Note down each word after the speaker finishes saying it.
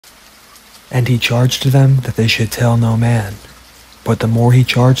And he charged them that they should tell no man. But the more he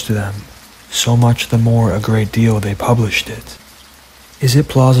charged them, so much the more a great deal they published it. Is it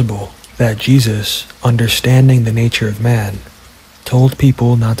plausible that Jesus, understanding the nature of man, told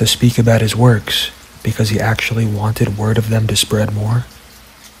people not to speak about his works because he actually wanted word of them to spread more?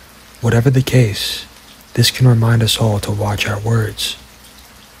 Whatever the case, this can remind us all to watch our words.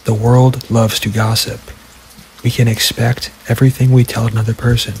 The world loves to gossip. We can expect everything we tell another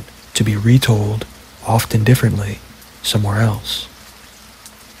person to be retold, often differently, somewhere else.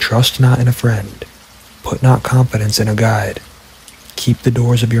 Trust not in a friend. Put not confidence in a guide. Keep the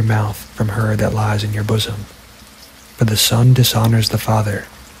doors of your mouth from her that lies in your bosom. For the son dishonors the father.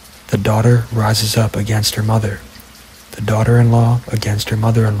 The daughter rises up against her mother. The daughter-in-law against her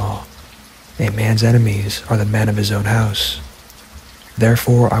mother-in-law. A man's enemies are the men of his own house.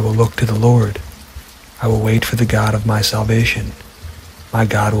 Therefore I will look to the Lord. I will wait for the God of my salvation. My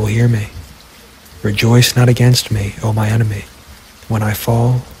God will hear me. Rejoice not against me, O my enemy. When I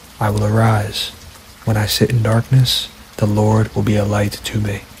fall, I will arise. When I sit in darkness, the Lord will be a light to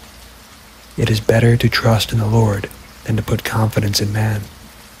me. It is better to trust in the Lord than to put confidence in man.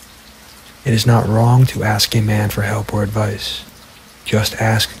 It is not wrong to ask a man for help or advice. Just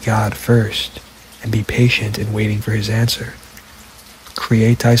ask God first, and be patient in waiting for his answer.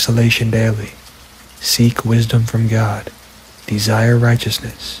 Create isolation daily. Seek wisdom from God. Desire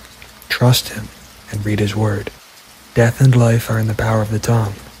righteousness. Trust him, and read his word. Death and life are in the power of the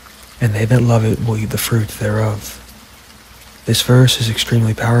tongue, and they that love it will eat the fruit thereof. This verse is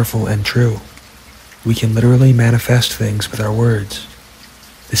extremely powerful and true. We can literally manifest things with our words.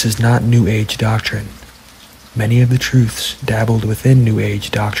 This is not New Age doctrine. Many of the truths dabbled within New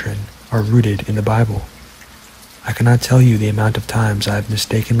Age doctrine are rooted in the Bible. I cannot tell you the amount of times I have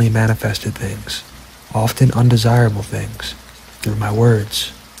mistakenly manifested things, often undesirable things, through my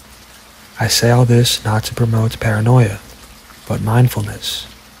words. I say all this not to promote paranoia, but mindfulness.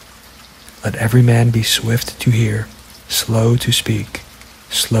 Let every man be swift to hear, slow to speak,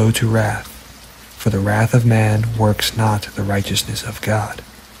 slow to wrath, for the wrath of man works not the righteousness of God.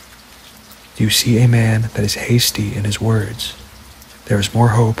 Do you see a man that is hasty in his words? There is more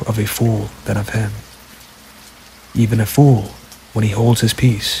hope of a fool than of him. Even a fool, when he holds his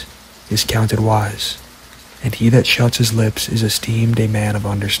peace, is counted wise, and he that shuts his lips is esteemed a man of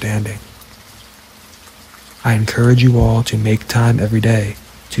understanding. I encourage you all to make time every day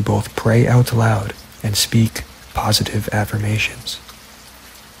to both pray out loud and speak positive affirmations.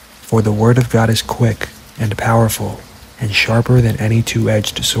 For the word of God is quick and powerful and sharper than any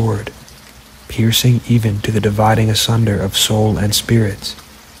two-edged sword, piercing even to the dividing asunder of soul and spirit,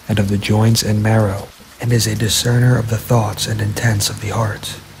 and of the joints and marrow, and is a discerner of the thoughts and intents of the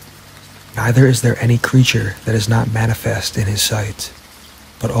heart. Neither is there any creature that is not manifest in his sight,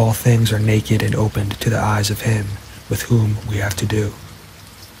 but all things are naked and opened to the eyes of him with whom we have to do.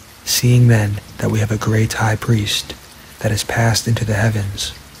 Seeing then that we have a great high priest that is passed into the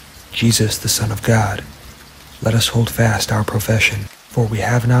heavens, Jesus the Son of God, let us hold fast our profession. For we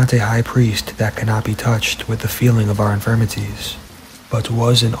have not a high priest that cannot be touched with the feeling of our infirmities, but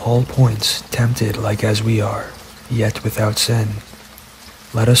was in all points tempted like as we are, yet without sin.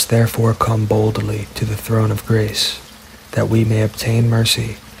 Let us therefore come boldly to the throne of grace, that we may obtain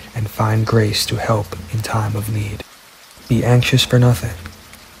mercy and find grace to help in time of need. Be anxious for nothing,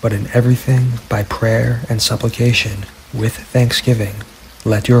 but in everything by prayer and supplication, with thanksgiving,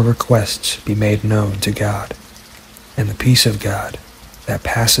 let your requests be made known to God. And the peace of God, that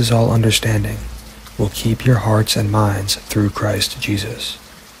passes all understanding, will keep your hearts and minds through Christ Jesus.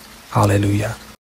 Hallelujah.